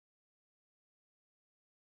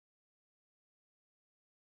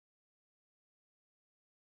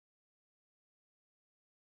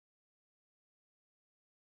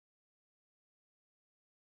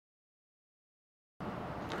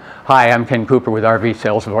Hi, I'm Ken Cooper with RV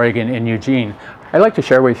Sales of Oregon in Eugene. I'd like to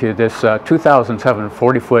share with you this 2007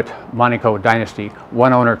 40-foot Monaco Dynasty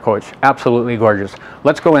one-owner coach. Absolutely gorgeous.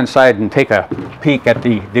 Let's go inside and take a peek at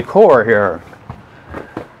the decor here.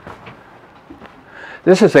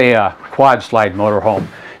 This is a quad slide motorhome.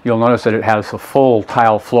 You'll notice that it has a full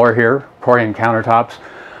tile floor here, Corian countertops,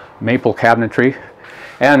 maple cabinetry,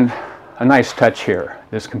 and a nice touch here,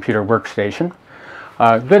 this computer workstation.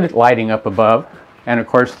 Good lighting up above. And of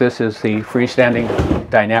course, this is the freestanding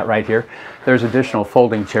dinette right here. There's additional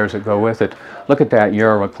folding chairs that go with it. Look at that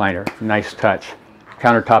Euro recliner, nice touch.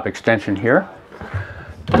 Countertop extension here.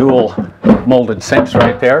 Dual molded sinks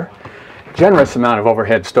right there. Generous amount of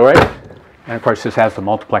overhead storage. And of course, this has the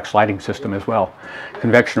multiplex lighting system as well.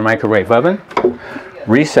 Convection microwave oven.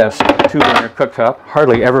 Recessed two-burner cooktop,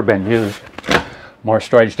 hardly ever been used. More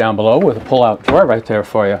storage down below with a pull-out drawer right there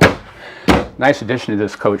for you. Nice addition to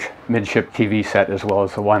this coach, midship TV set as well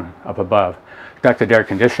as the one up above. Ducted air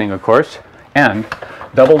conditioning, of course, and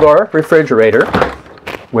double door refrigerator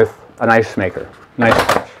with an ice maker. Nice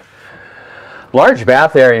touch. Large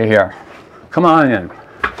bath area here. Come on in.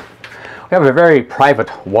 We have a very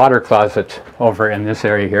private water closet over in this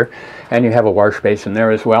area here, and you have a wash basin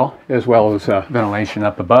there as well as ventilation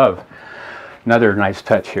up above. Another nice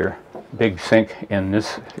touch here. Big sink in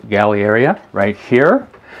this galley area right here,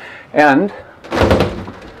 and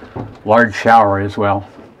large shower as well.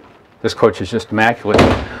 This coach is just immaculate.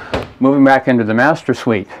 Moving back into the master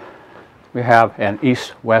suite, we have an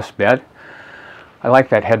east-west bed. I like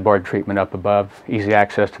that headboard treatment up above. Easy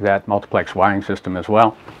access to that multiplex wiring system as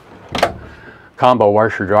well. Combo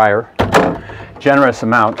washer dryer. Generous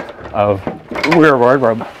amount of rear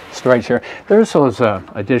wardrobe storage here. There's those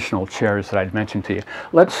additional chairs that I'd mentioned to you.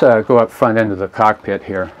 Let's go up front into the cockpit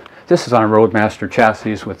here. This is on a Roadmaster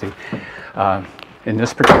chassis with the, in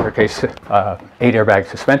this particular case, 8-airbag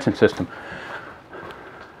suspension system.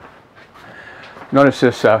 Notice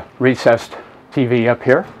this recessed TV up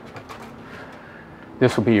here.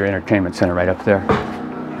 This will be your entertainment center right up there.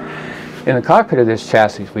 In the cockpit of this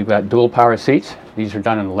chassis, we've got dual power seats. These are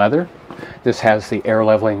done in leather. This has the air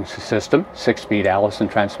leveling system, 6-speed Allison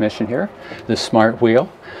transmission here, this smart wheel.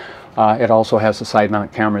 It also has the side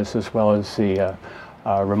mount cameras as well as the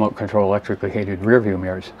remote control electrically heated rear view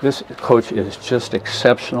mirrors. This coach is just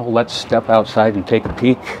exceptional. Let's step outside and take a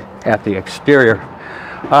peek at the exterior.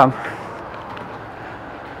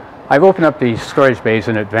 I've opened up these storage bays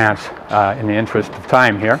in advance in the interest of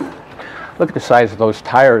time here. Look at the size of those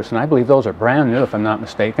tires, and I believe those are brand new if I'm not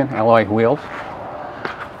mistaken, alloy wheels.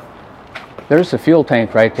 There's the fuel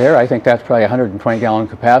tank right there. I think that's probably 120 gallon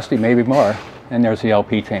capacity, maybe more. And there's the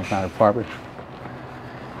LP tank mounted forward.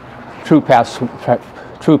 True path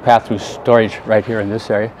through storage right here in this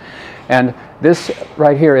area. And this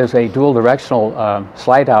right here is a dual directional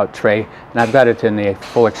slide out tray, and I've got it in the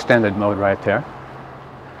full extended mode right there.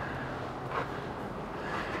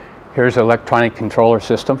 Here's the electronic controller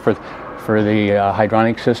system for the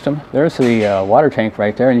hydronic system. There's the water tank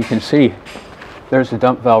right there, and you can see there's the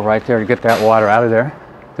dump valve right there to get that water out of there.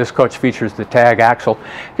 This coach features the tag axle.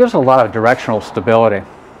 It gives a lot of directional stability.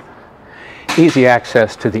 Easy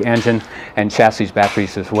access to the engine and chassis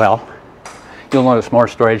batteries as well. You'll notice more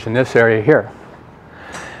storage in this area here.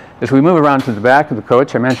 As we move around to the back of the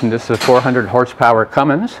coach, I mentioned this is a 400 horsepower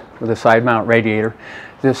Cummins with a side mount radiator.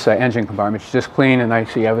 This engine compartment is just clean, and I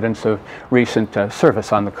see evidence of recent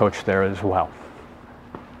service on the coach there as well.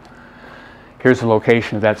 Here's the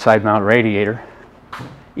location of that side mount radiator.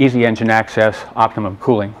 Easy engine access, optimum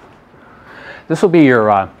cooling. This will be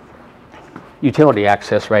your utility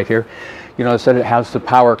access right here. You notice that it has the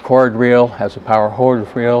power cord reel, has a power hose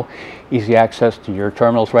reel, easy access to your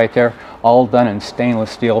terminals right there, all done in stainless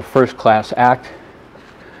steel, first class act.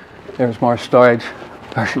 There's more storage.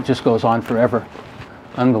 Gosh, it just goes on forever.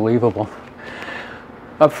 Unbelievable.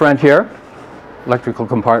 Up front here, electrical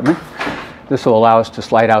compartment. This will allow us to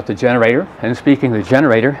slide out the generator. And speaking of the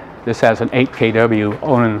generator, this has an 8 kW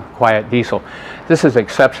Onan quiet diesel. This is an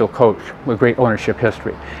exceptional coach with great ownership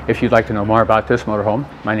history. If you'd like to know more about this motorhome,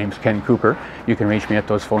 my name is Ken Cooper. You can reach me at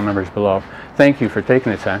those phone numbers below. Thank you for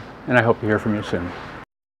taking the time, and I hope to hear from you soon.